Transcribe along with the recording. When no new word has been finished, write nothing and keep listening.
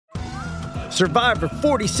Survivor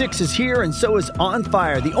 46 is here, and so is On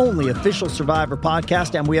Fire, the only official Survivor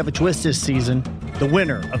podcast, and we have a twist this season. The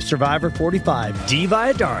winner of Survivor 45, Dee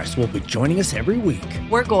Valladares, will be joining us every week.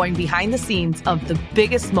 We're going behind the scenes of the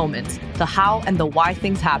biggest moments, the how and the why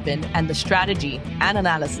things happen, and the strategy and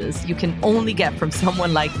analysis you can only get from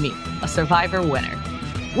someone like me, a Survivor winner.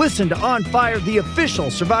 Listen to On Fire, the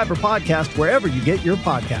official Survivor podcast, wherever you get your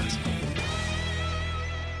podcast.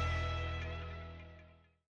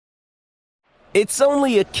 It's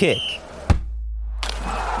only a kick,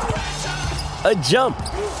 a jump,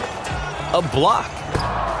 a block.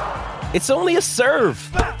 It's only a serve.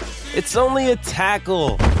 It's only a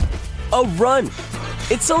tackle, a run.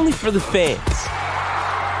 It's only for the fans.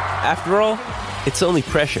 After all, it's only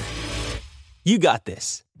pressure. You got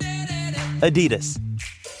this. Adidas.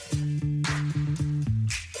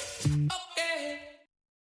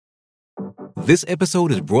 This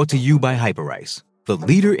episode is brought to you by Hyperice, the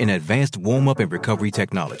leader in advanced warm-up and recovery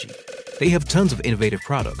technology. They have tons of innovative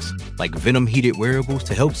products, like Venom heated wearables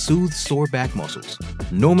to help soothe sore back muscles,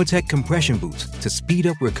 Normatec compression boots to speed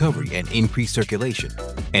up recovery and increase circulation,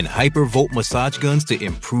 and Hypervolt massage guns to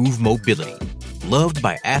improve mobility. Loved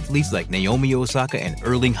by athletes like Naomi Osaka and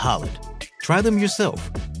Erling Haaland. Try them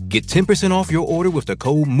yourself. Get 10% off your order with the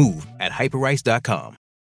code MOVE at Hyperice.com.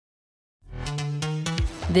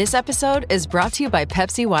 This episode is brought to you by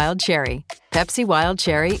Pepsi Wild Cherry. Pepsi Wild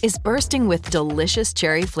Cherry is bursting with delicious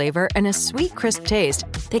cherry flavor and a sweet, crisp taste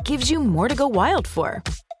that gives you more to go wild for.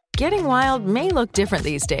 Getting wild may look different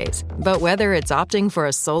these days, but whether it's opting for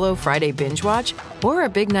a solo Friday binge watch or a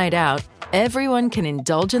big night out, everyone can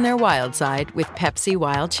indulge in their wild side with Pepsi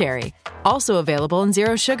Wild Cherry. Also available in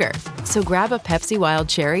Zero Sugar. So grab a Pepsi Wild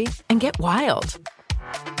Cherry and get wild.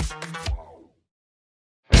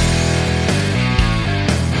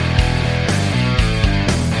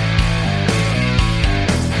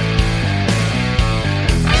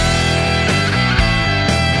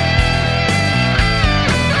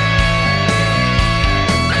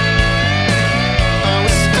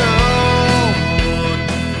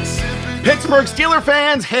 Pittsburgh Steelers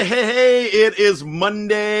fans, hey, it is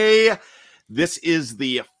Monday. This is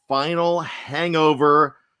the final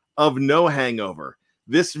hangover of no hangover.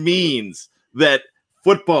 This means that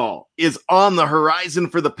football is on the horizon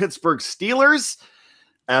for the Pittsburgh Steelers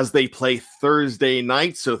as they play Thursday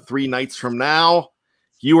night. So 3 nights from now,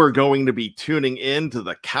 you are going to be tuning in to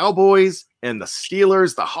the Cowboys and the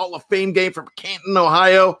Steelers, the Hall of Fame game from Canton,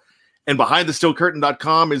 Ohio. And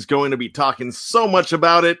BehindTheSteelCurtain.com is going to be talking so much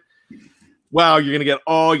about it. Wow, you're going to get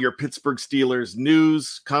all your Pittsburgh Steelers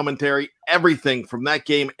news, commentary, everything from that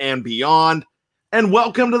game and beyond. And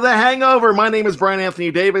welcome to The Hangover. My name is Brian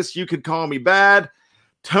Anthony Davis. You could call me Bad.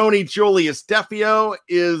 Tony Julius Defio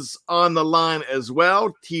is on the line as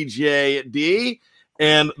well, TJD.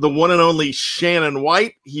 And the one and only Shannon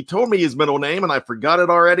White. He told me his middle name, and I forgot it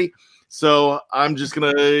already. So I'm just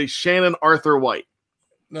going to Shannon Arthur White.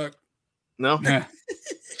 No? Yeah.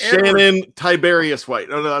 Shannon Tiberius White.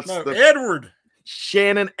 Oh, no, that's Edward.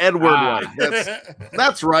 Shannon Edward White.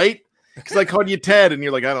 That's right. Because I called you Ted, and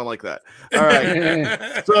you're like, I don't like that. All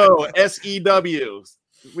right. So SEW.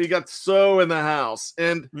 We got So in the house.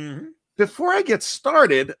 And before I get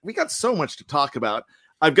started, we got so much to talk about.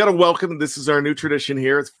 I've got to welcome. This is our new tradition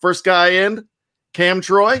here. It's first guy in, Cam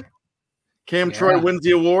Troy. Troy wins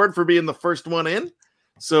the award for being the first one in.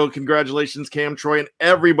 So congratulations, Cam Troy, and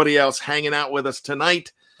everybody else hanging out with us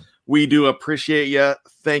tonight. We do appreciate you.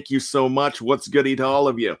 Thank you so much. What's goody to all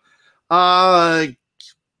of you?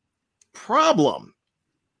 Problem.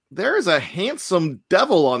 There is a handsome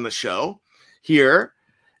devil on the show here.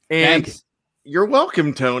 And Thanks. You're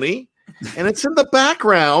welcome, Tony. And it's in the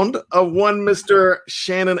background of one Mr.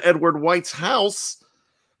 Shannon Edward White's house.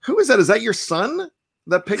 Who is that? Is that your son?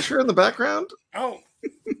 That picture in the background? Oh,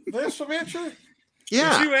 that's a picture? Yeah.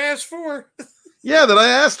 That you asked for? Yeah, that I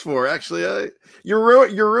asked for. Actually,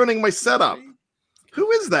 you're ruining my setup. Who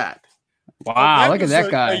is that? Wow, look at that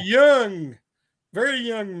guy. Very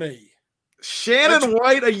young me. Shannon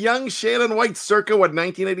White, a young Shannon White circa,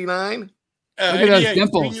 1989? Look at those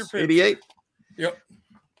dimples. 88? Yep.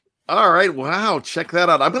 All right, wow, check that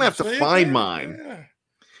out. I'm going to have to find mine. Yeah.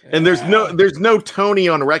 And there's no Tony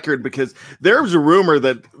on record because there's a rumor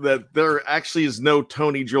that there actually is no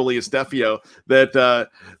Tony Julius Defio, that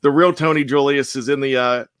the real Tony Julius is in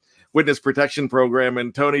the witness protection program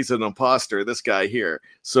and Tony's an imposter, this guy here.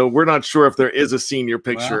 So we're not sure if there is a senior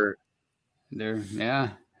picture. Yeah.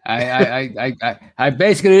 I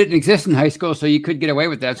basically didn't exist in high school, so you could get away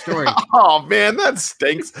with that story. Oh man, that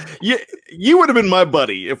stinks. You would have been my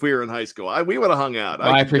buddy if we were in high school. We would have hung out.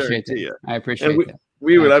 I appreciate that. I appreciate that.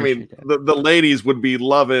 We would. I mean, the ladies would be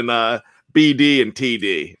loving BD and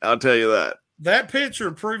TD. I'll tell you that. That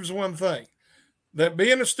picture proves one thing, that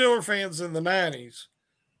being a Steeler fans in the 90s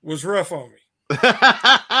was rough on me.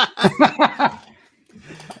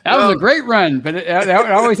 That was a great run, but it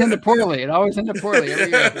always ended poorly. It always ended poorly every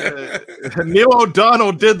year. Neil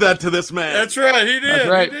O'Donnell did that to this man. That's right. He did. That's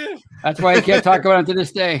right. He did. That's why he can't talk about it to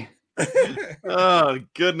this day. Oh,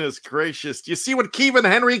 goodness gracious. Do you see what Kevin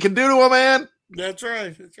Henry can do to a man? That's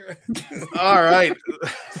right. That's right. All right.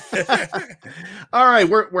 All right.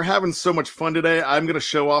 We're having so much fun today. I'm going to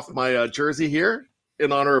show off my jersey here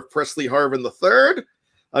in honor of Presley Harvin III.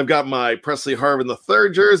 I've got my Presley Harvin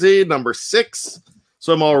III jersey, number 6.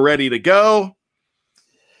 So I'm all ready to go.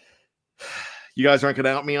 You guys aren't going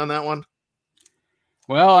to out me on that one?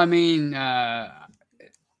 Well, I mean, I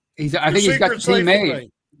think he's got the team made.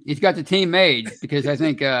 He's got the team made because I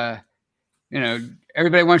think,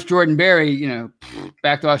 everybody wants Jordan Berry,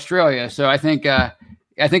 back to Australia. So I think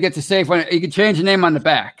it's a safe one. You can change the name on the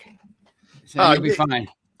back. So you'll be fine.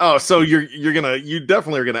 Oh, so you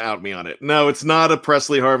definitely are gonna out me on it. No, it's not a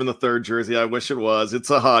Presley Harvin III jersey. I wish it was. It's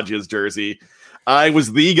a Hodges jersey. I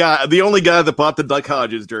was the only guy that bought the Duck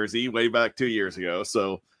Hodges jersey way back 2 years ago.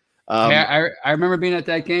 So, I remember being at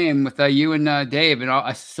that game with you and Dave, and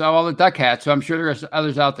I saw all the Duck hats. So I'm sure there's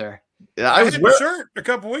others out there. Yeah, I was wearing a shirt a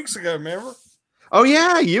couple weeks ago. Remember? Oh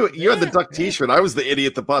yeah, you had the Duck T-shirt. I was the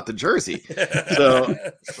idiot that bought the jersey. So,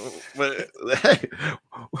 hey,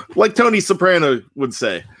 like Tony Soprano would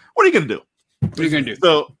say, "What are you gonna do?" What are you gonna do?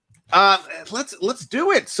 So, let's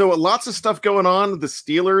do it. So, lots of stuff going on. The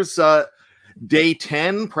Steelers, day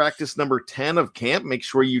 10, practice number 10 of camp. Make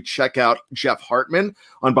sure you check out Jeff Hartman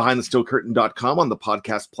on BehindTheSteelCurtain.com on the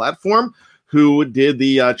podcast platform, who did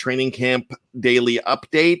the training camp daily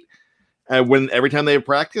update. Every time they have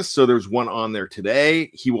practice, so there's one on there today.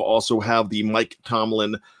 He will also have the Mike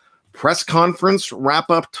Tomlin press conference wrap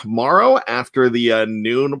up tomorrow after the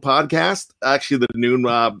noon podcast, actually the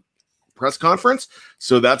noon press conference.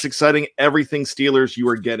 So that's exciting. Everything Steelers you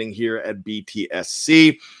are getting here at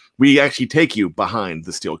BTSC. We actually take you behind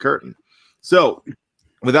the steel curtain. So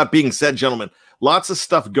with that being said, gentlemen, lots of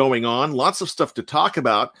stuff going on, lots of stuff to talk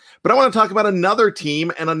about, but I want to talk about another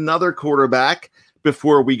team and another quarterback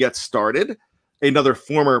before we get started. Another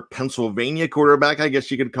former Pennsylvania quarterback, I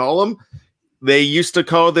guess you could call him. They used to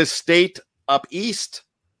call this state up east,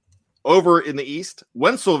 over in the east,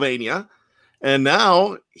 Pennsylvania, and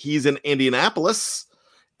now he's in Indianapolis,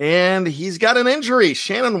 and he's got an injury.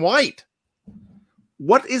 Shannon White.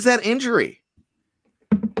 What is that injury?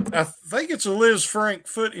 I think it's a Liz Frank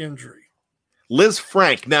foot injury. Liz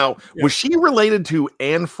Frank. Now, was she related to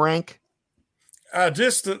Anne Frank? A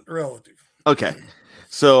distant relative. Okay.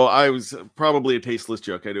 So I was probably a tasteless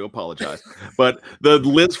joke. I do apologize. But the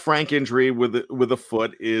Liz Frank injury with a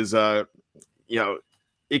foot is,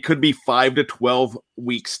 it could be 5 to 12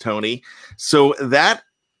 weeks, Tony. So that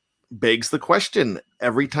begs the question.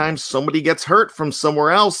 Every time somebody gets hurt from somewhere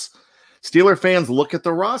else, Steeler fans look at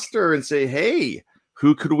the roster and say, hey,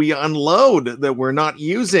 who could we unload that we're not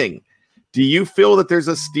using? Do you feel that there's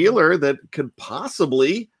a Steeler that could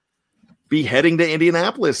possibly be heading to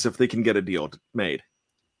Indianapolis if they can get a deal made?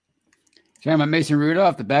 Talking about Mason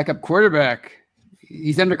Rudolph, the backup quarterback.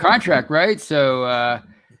 He's under contract, right? So,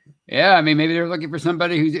 maybe they're looking for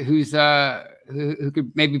somebody who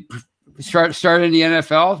could maybe start in the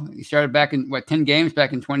NFL. He started back in 10 games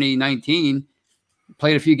back in 2019.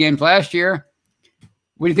 Played a few games last year.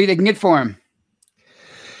 What do you think they can get for him?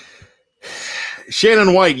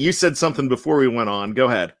 Shannon White, you said something before we went on. Go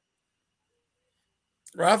ahead.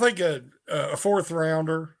 Well, I think a fourth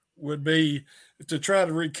rounder would be to try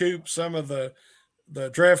to recoup some of the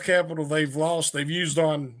draft capital they've lost. They've used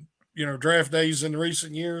on, draft days in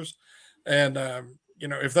recent years. And,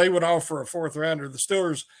 if they would offer a fourth rounder, the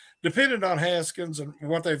Steelers, depending on Haskins and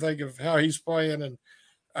what they think of how he's playing, and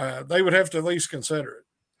they would have to at least consider it.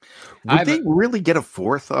 Would they really get a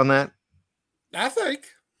fourth on that? I think.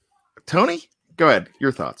 Tony, go ahead.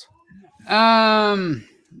 Your thoughts. I'd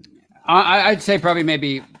say probably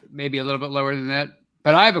maybe a little bit lower than that.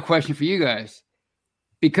 But I have a question for you guys.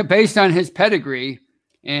 Because based on his pedigree,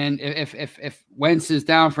 and if Wentz is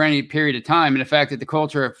down for any period of time, and the fact that the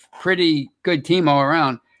Colts are a pretty good team all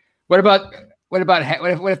around, what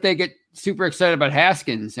if they get super excited about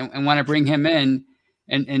Haskins and want to bring him in,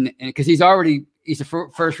 and because he's a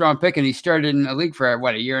first round pick and he started in the league for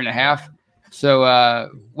a year and a half. So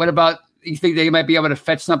what about, you think they might be able to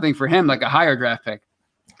fetch something for him, like a higher draft pick?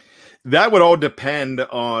 That would all depend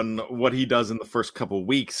on what he does in the first couple of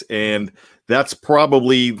weeks. And that's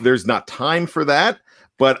probably, there's not time for that,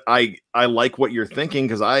 but I like what you're thinking,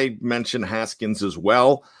 because I mentioned Haskins as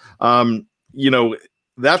well.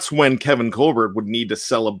 that's when Kevin Colbert would need to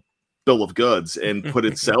sell a bill of goods and put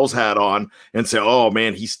his sales hat on and say, oh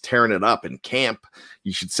man, he's tearing it up in camp.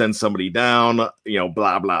 You should send somebody down,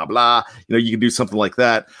 blah, blah, blah. You can do something like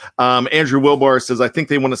that. Andrew Wilbar says, I think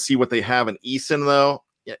they want to see what they have in Eason, though.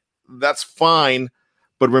 Yeah, that's fine.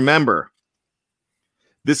 But remember,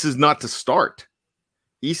 this is not to start.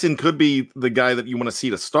 Eason could be the guy that you want to see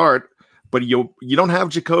to start, but you don't have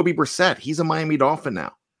Jacoby Brissett. He's a Miami Dolphin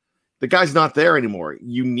now. The guy's not there anymore.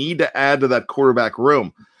 You need to add to that quarterback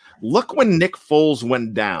room. Look when Nick Foles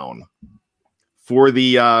went down for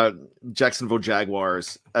the Jacksonville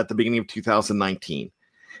Jaguars at the beginning of 2019.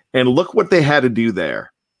 And look what they had to do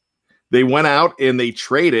there. They went out and they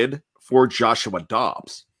traded for Joshua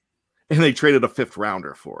Dobbs. And they traded a 5th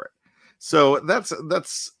rounder for it. So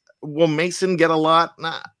that's will Mason get a lot?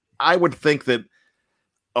 Nah, I would think that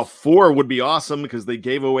a 4 would be awesome because they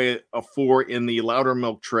gave away a 4 in the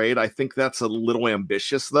Loudermilk trade. I think that's a little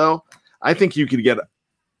ambitious, though. I think you could get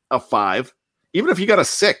a 5, even if you got a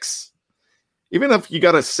 6. Even if you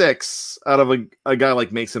got a 6 out of a guy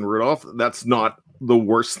like Mason Rudolph, that's not the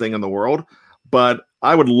worst thing in the world. But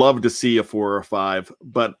I would love to see a 4 or a 5,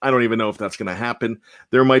 but I don't even know if that's going to happen.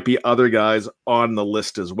 There might be other guys on the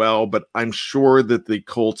list as well, but I'm sure that the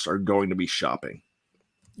Colts are going to be shopping.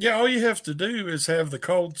 Yeah, all you have to do is have the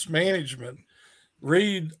Colts management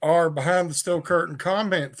read our Behind the Steel Curtain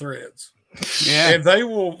comment threads. Yeah. And they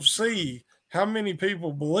will see how many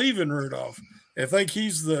people believe in Rudolph and think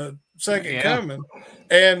he's the second coming.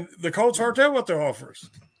 And the Colts aren't tell what their offers.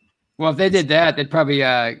 Well, if they did that, they'd probably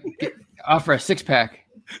offer a 6-pack.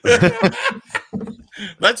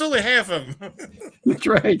 That's only half of them. That's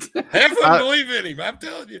right. Half of them believe in him. I'm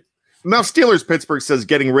telling you. Now, Steelers Pittsburgh says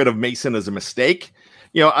getting rid of Mason is a mistake.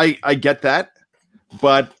 I get that.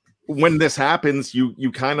 But when this happens,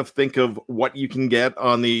 you kind of think of what you can get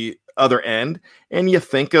on the other end. And you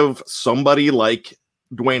think of somebody like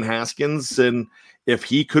Dwayne Haskins. And if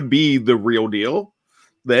he could be the real deal,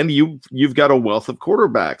 then you've got a wealth of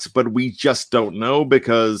quarterbacks. But we just don't know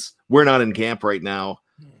because we're not in camp right now.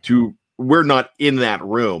 We're not in that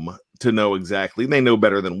room to know exactly. They know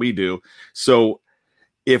better than we do. So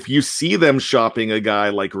if you see them shopping a guy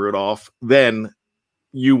like Rudolph, then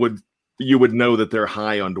you would know that they're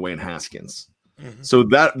high on Dwayne Haskins. Mm-hmm. So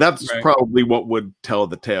that's right. Probably what would tell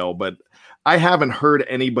the tale. But I haven't heard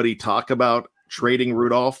anybody talk about trading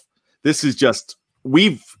Rudolph. This is just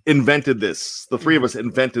we've invented this. The three of us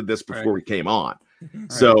invented this before we came on.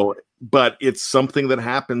 Right. So, but it's something that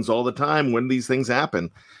happens all the time when these things happen.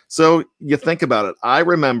 So you think about it. I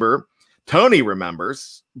remember, Tony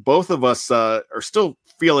remembers, both of us are still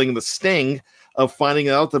feeling the sting of finding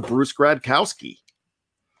out that Bruce Gradkowski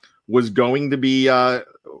was going to be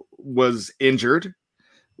was injured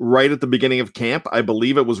right at the beginning of camp. I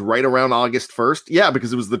believe it was right around August 1st. Yeah,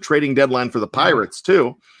 because it was the trading deadline for the Pirates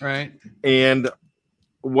too. Right. And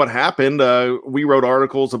what happened, we wrote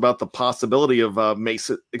articles about the possibility of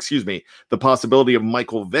the possibility of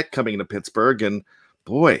Michael Vick coming to Pittsburgh. And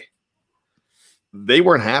boy, they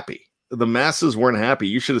weren't happy. The masses weren't happy.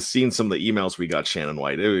 You should have seen some of the emails we got, Shannon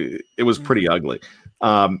White. It was pretty ugly.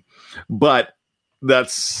 But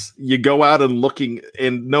you go out and looking,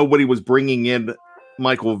 and nobody was bringing in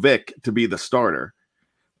Michael Vick to be the starter,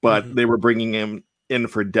 but they were bringing him in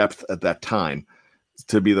for depth at that time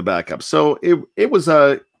to be the backup. So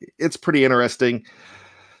it's pretty interesting.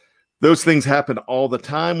 Those things happen all the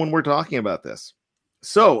time when we're talking about this.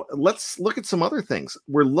 So let's look at some other things.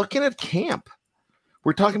 We're looking at camp.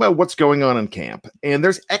 We're talking about what's going on in camp, and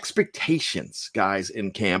there's expectations, guys, in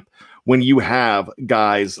camp when you have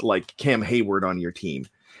guys like Cam Hayward on your team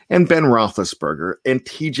and Ben Roethlisberger and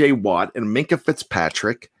TJ Watt and Minkah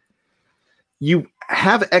Fitzpatrick. You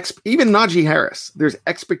have even Najee Harris. There's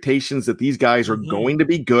expectations that these guys are going to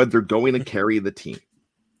be good. They're going to carry the team.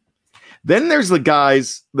 Then there's the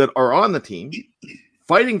guys that are on the team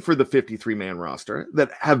fighting for the 53-man roster that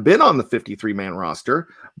have been on the 53-man roster,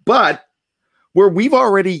 but where we've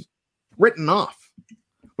already written off.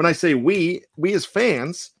 When I say we as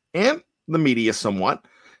fans and the media somewhat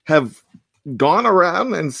have gone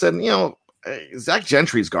around and said, Zach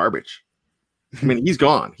Gentry's garbage. I mean, he's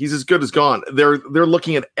gone. He's as good as gone. They're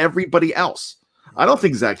looking at everybody else. I don't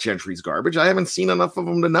think Zach Gentry's garbage. I haven't seen enough of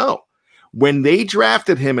him to know. When they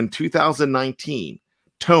drafted him in 2019,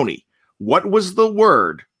 Tony, what was the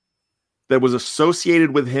word that was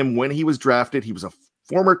associated with him when he was drafted? He was a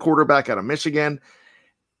former quarterback out of Michigan,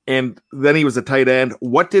 and then he was a tight end.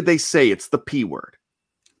 What did they say? It's the P word.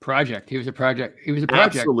 Project. He was a project.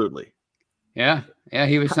 Absolutely. Yeah.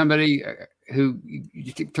 He was somebody who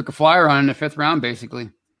you took a flyer on in the 5th round, basically.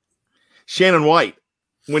 Shannon White,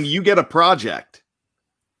 when you get a project,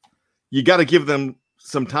 you got to give them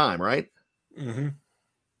some time, right? Mm-hmm.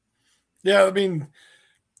 Yeah, I mean,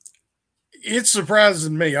 it's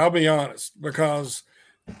surprising me, I'll be honest, because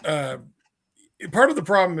part of the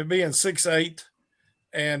problem of being 6'8"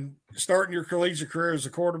 and starting your collegiate career as a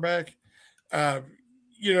quarterback,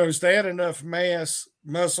 is to add enough mass,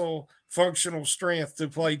 muscle, functional strength to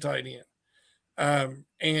play tight end.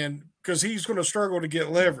 And because he's going to struggle to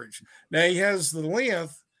get leverage. Now he has the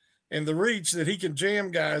length and the reach that he can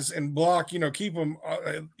jam guys and block, keep them,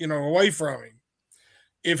 away from him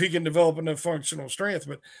if he can develop enough functional strength.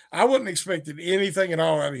 But I wouldn't expected anything at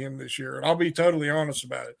all out of him this year. And I'll be totally honest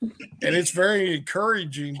about it. And it's very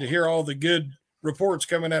encouraging to hear all the good reports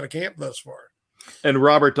coming out of camp thus far. And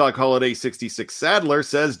Robert Doc Holiday 66 Sadler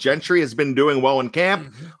says Gentry has been doing well in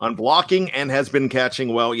camp on blocking and has been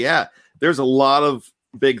catching well. Yeah, there's a lot of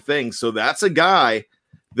big things. So that's a guy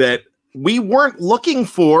that we weren't looking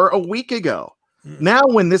for a week ago. Now,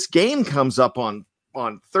 when this game comes up on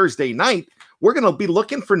Thursday night, we're going to be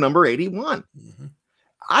looking for number 81.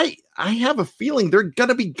 I have a feeling they're going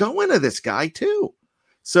to be going to this guy too.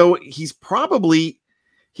 So he's probably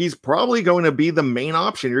going to be the main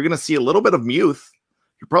option. You're going to see a little bit of Muth.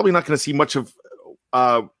 You're probably not going to see much of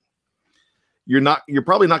you're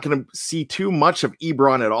probably not going to see too much of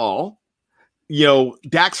Ebron at all.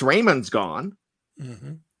 Dax Raymond's gone.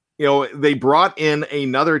 They brought in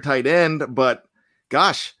another tight end, but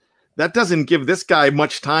gosh, that doesn't give this guy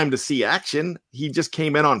much time to see action. He just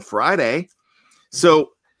came in on Friday.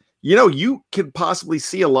 So, you could possibly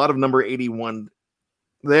see a lot of number 81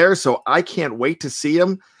 there. So I can't wait to see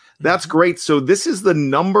him. That's great. So this is the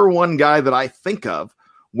number one guy that I think of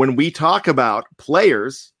when we talk about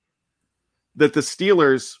players that the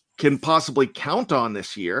Steelers can possibly count on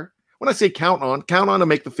this year. When I say count on to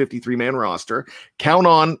make the 53-man roster, count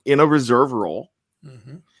on in a reserve role,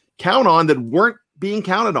 count on that weren't being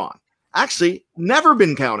counted on. Actually, never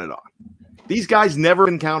been counted on. These guys never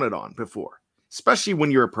been counted on before, especially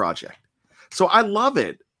when you're a project. So I love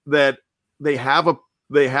it that they have a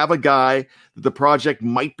guy that the project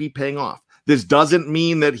might be paying off. This doesn't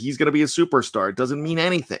mean that he's going to be a superstar. It doesn't mean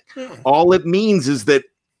anything. All it means is that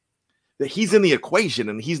he's in the equation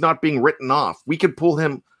and he's not being written off. We could pull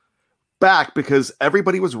him back because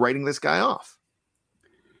everybody was writing this guy off.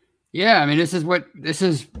 Yeah, I mean, this is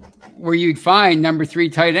where you find number 3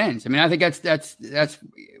 tight ends. I mean, I think that's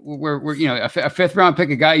where a fifth round pick,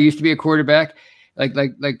 a guy who used to be a quarterback, like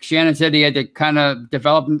Shannon said, he had to kind of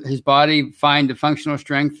develop his body, find the functional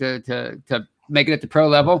strength to make it at the pro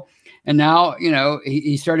level, and now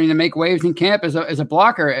he's starting to make waves in camp as a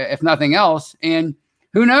blocker, if nothing else. And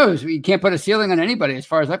who knows? You can't put a ceiling on anybody, as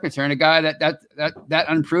far as I'm concerned. A guy that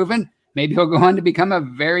unproven. Maybe he'll go on to become a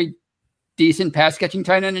very decent pass catching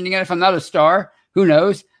tight end. And again, if I'm not a star, who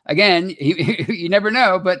knows? Again, you never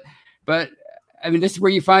know. But I mean, this is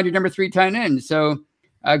where you find your number 3 tight end. So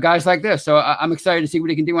guys like this. So I'm excited to see what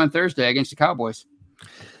he can do on Thursday against the Cowboys.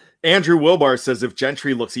 Andrew Wilbar says if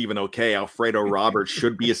Gentry looks even okay, Alfredo Roberts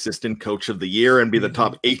should be assistant coach of the year and be the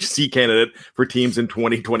top HC candidate for teams in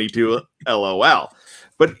 2022. LOL.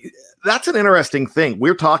 But that's an interesting thing.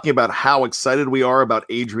 We're talking about how excited we are about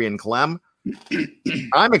Adrian Clem.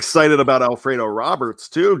 I'm excited about Alfredo Roberts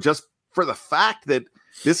too, just for the fact that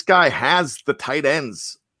this guy has the tight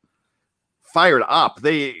ends fired up.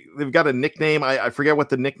 They've got a nickname. I forget what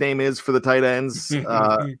the nickname is for the tight ends.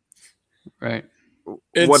 Right.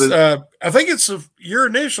 It's I think it's your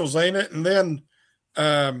initials, ain't it? And then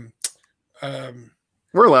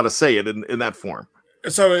we're allowed to say it in that form.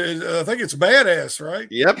 So I think it's badass, right?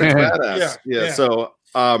 Yep, it's badass. Yeah. So,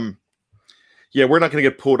 we're not going to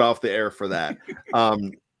get pulled off the air for that.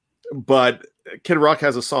 But Kid Rock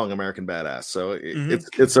has a song, American Badass, so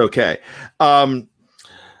it's okay.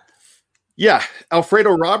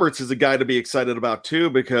 Alfredo Roberts is a guy to be excited about too,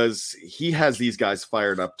 because he has these guys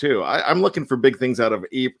fired up too. I'm looking for big things out of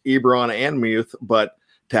Ebron and Muth, but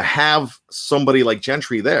to have somebody like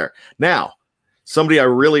Gentry there now. Somebody I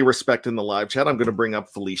really respect in the live chat, I'm going to bring up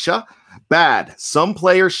Felicia. Bad. Some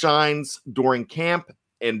player shines during camp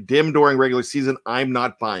and dim during regular season. I'm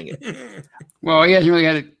not buying it. Well, he hasn't really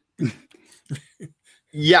had it.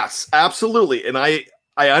 Yes, absolutely. And I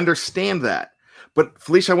understand that. But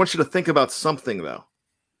Felicia, I want you to think about something, though.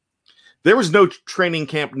 There was no training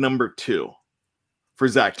camp number 2 for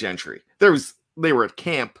Zach Gentry. They were at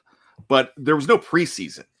camp, but there was no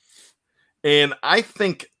preseason. And I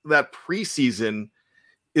think that preseason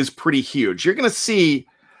is pretty huge. You're going to see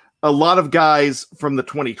a lot of guys from the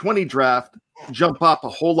 2020 draft jump up a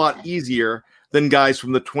whole lot easier than guys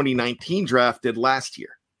from the 2019 draft did last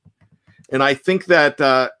year. And I think that,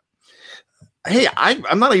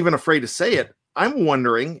 I'm not even afraid to say it. I'm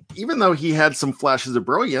wondering, even though he had some flashes of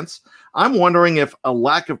brilliance, I'm wondering if a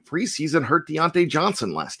lack of preseason hurt Deontay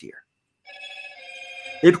Johnson last year.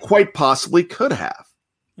 It quite possibly could have.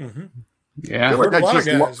 Mm-hmm. Yeah. I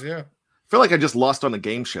feel like I just lost on a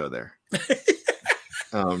game show there.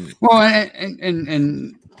 Well,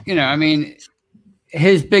 and you know, I mean,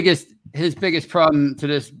 his biggest problem to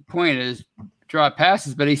this point is drop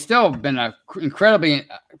passes, but he's still been an incredibly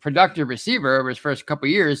productive receiver over his first couple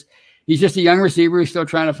of years. He's just a young receiver who's still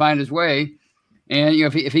trying to find his way. And you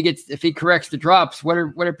know, if he corrects the drops, what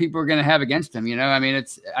are people going to have against him? You know, I mean,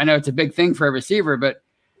 I know it's a big thing for a receiver, but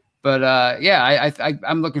yeah,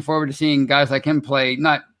 I'm looking forward to seeing guys like him play,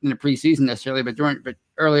 not in the preseason necessarily, but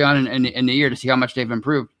early on in the year to see how much they've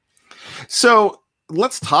improved. So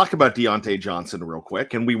let's talk about Deontay Johnson real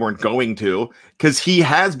quick. And we weren't going to, because he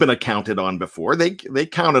has been accounted on before. They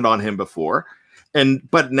counted on him before.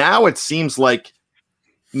 But now it seems like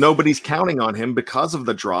nobody's counting on him because of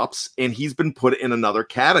the drops, and he's been put in another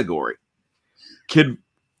category.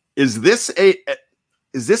 Is this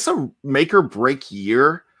a make or break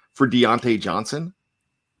year for Deontay Johnson?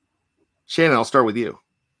 Shannon, I'll start with you.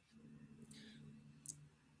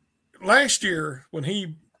 Last year, when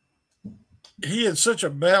he had such a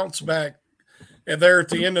bounce back there at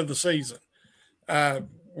the end of the season,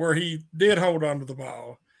 where he did hold on to the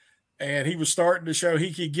ball, and he was starting to show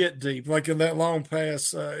he could get deep, like in that long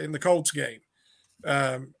pass in the Colts game.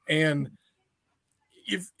 And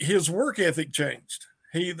if his work ethic changed,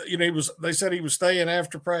 they said he was staying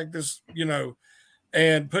after practice,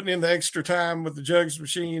 and putting in the extra time with the jugs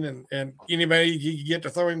machine and anybody he could get to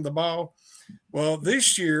throw him the ball. Well,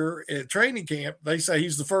 this year at training camp, they say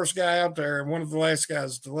he's the first guy out there and one of the last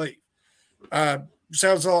guys to leave.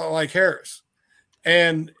 Sounds a lot like Harris.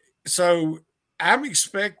 And so I'm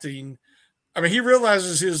expecting, he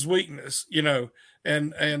realizes his weakness,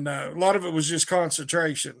 and a lot of it was just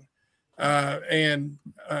concentration. And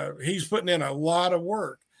he's putting in a lot of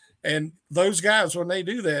work. And those guys, when they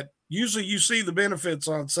do that, usually you see the benefits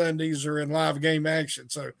on Sundays or in live game action.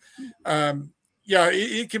 So, yeah,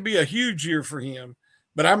 it could be a huge year for him,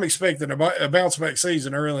 but I'm expecting a bounce back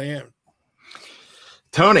season. I really am.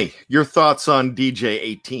 Tony, your thoughts on DJ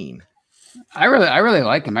 18? I really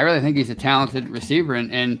like him. I really think he's a talented receiver,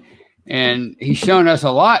 and he's shown us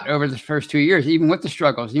a lot over the first 2 years, even with the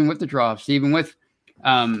struggles, even with the drops, even with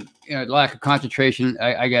lack of concentration,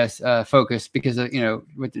 I guess, focus, because I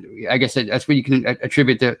guess that's what you can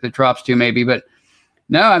attribute the drops to, maybe. But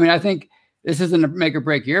no, I think this isn't a make or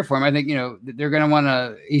break year for him. I think they're going to want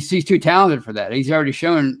to. He's too talented for that. He's already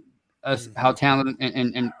shown us how talented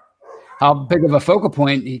and how big of a focal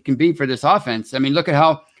point he can be for this offense. Look at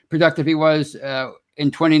how productive he was in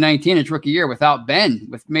 2019, his rookie year, without Ben,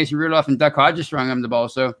 with Mason Rudolph and Duck Hodges throwing him the ball.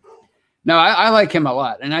 So, no, I like him a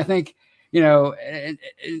lot, and I think a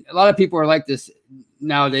lot of people are like this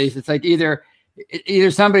nowadays. It's like either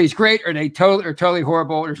somebody's great or they're totally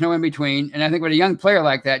horrible. There's no in between. And I think with a young player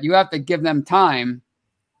like that, you have to give them time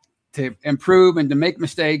to improve and to make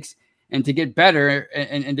mistakes and to get better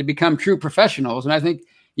and to become true professionals. And I think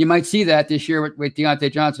you might see that this year with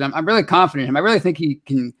Deontay Johnson. I'm really confident in him. I really think he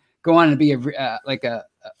can go on and be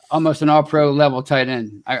almost an all-pro level tight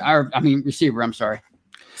end. Receiver. I'm sorry.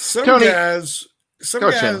 Some guys,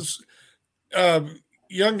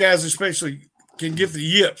 young guys especially, can get the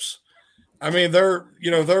yips.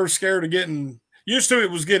 They're scared of getting used to it.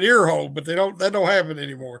 Was get ear hold, but that don't happen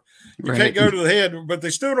anymore. You can't go to the head, but they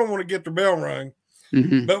still don't want to get their bell rung.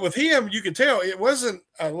 Mm-hmm. But with him, you could tell it wasn't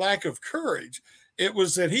a lack of courage. It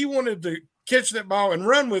was that he wanted to catch that ball and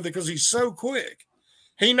run with it because he's so quick.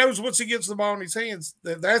 He knows once he gets the ball in his hands,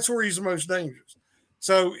 that's where he's the most dangerous.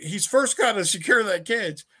 So he's first got to secure that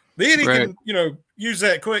catch. Then he can, use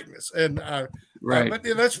that quickness. And but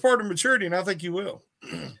that's part of maturity, and I think he will.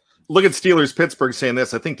 Look at Steelers Pittsburgh saying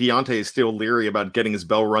this. I think Deontay is still leery about getting his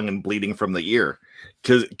bell rung and bleeding from the ear.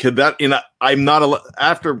 Could that?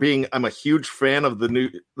 I'm a huge fan of the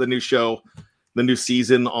new show, the new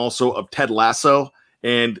season, also of Ted Lasso,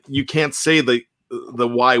 and you can't say the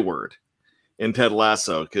Y word in Ted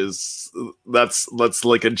Lasso because that's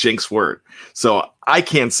like a jinx word. So I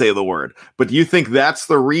can't say the word. But do you think that's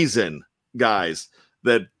the reason, guys,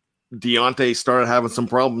 that Deontay started having some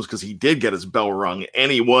problems because he did get his bell rung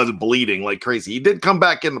and he was bleeding like crazy? He did come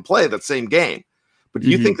back into play that same game. But do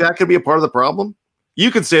you think that could be a part of the problem?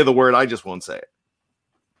 You could say the word. I just won't say it.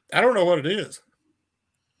 I don't know what it is.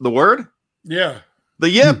 The word? Yeah. The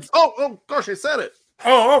yips. Oh, gosh, I said it.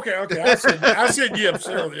 Oh, okay. I said yips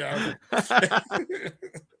earlier.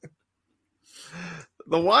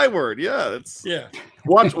 The Y word. Yeah. Yeah.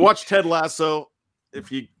 Watch Ted Lasso.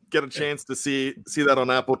 If you get a chance to see that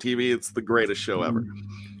on Apple TV, it's the greatest show ever.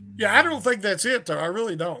 Yeah, I don't think that's it, though. I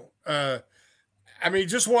really don't. I mean,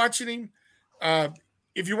 just watching him,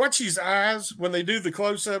 if you watch his eyes when they do the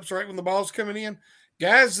close-ups, right when the ball's coming in,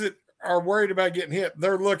 guys that are worried about getting hit,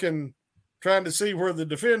 they're looking, trying to see where the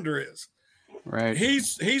defender is. Right.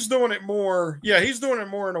 He's doing it more. Yeah, he's doing it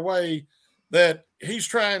more in a way that he's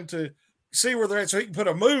trying to see where they're at so he can put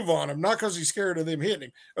a move on them, not because he's scared of them hitting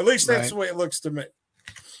him. At least that's the way it looks to me.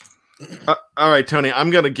 All right, Tony,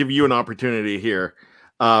 I'm going to give you an opportunity here.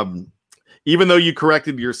 Even though you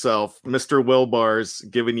corrected yourself, Mr. Wilbar's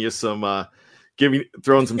giving you some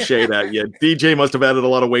throwing some shade at you. DJ must have added a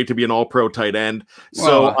lot of weight to be an all-pro tight end.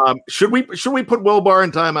 So should we put Wilbar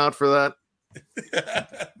in timeout for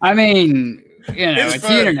that? I mean, it's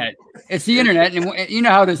the internet. It's the internet, and you know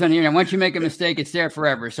how it is on the internet. Once you make a mistake, it's there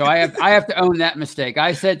forever. So I have to own that mistake.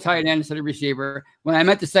 I said tight end instead of receiver when I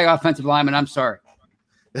meant to say offensive lineman. I'm sorry.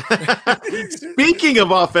 Speaking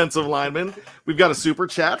of offensive linemen, we've got a super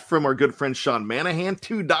chat from our good friend Sean Manahan,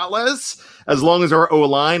 $2. As long as our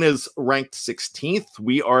O-line is ranked 16th,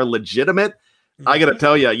 we are legitimate. I got to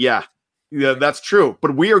tell you, yeah, that's true.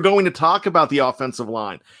 But we are going to talk about the offensive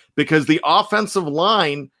line because the offensive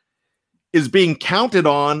line is being counted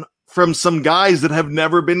on from some guys that have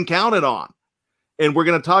never been counted on. And we're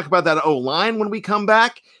going to talk about that O-line when we come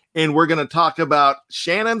back. And we're going to talk about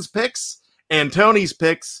Shannon's picks and Tony's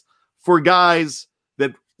picks for guys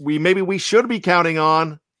that we should be counting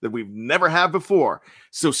on that we've never had before.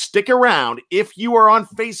 So stick around. If you are on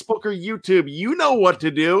Facebook or YouTube, you know what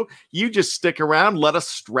to do. You just stick around, let us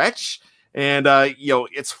stretch. And,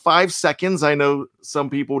 it's 5 seconds. I know some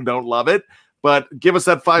people don't love it, but give us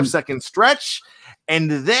that 5-second stretch.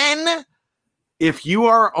 And then if you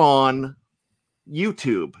are on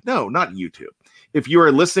YouTube, no, not YouTube. If you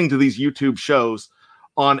are listening to these YouTube shows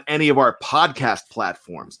on any of our podcast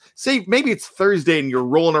platforms, say maybe it's Thursday and you're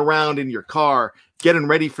rolling around in your car getting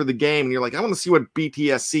ready for the game and you're like, I want to see what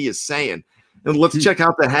BTSC is saying. And let's check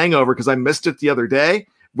out The Hangover because I missed it the other day,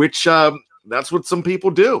 which that's what some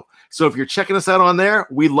people do. So if you're checking us out on there,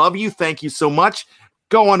 we love you. Thank you so much.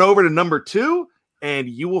 Go on over to number 2 and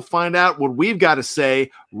you will find out what we've got to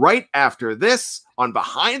say right after this on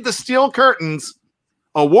Behind the Steel Curtains,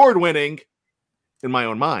 award-winning, in my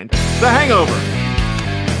own mind, The Hangover.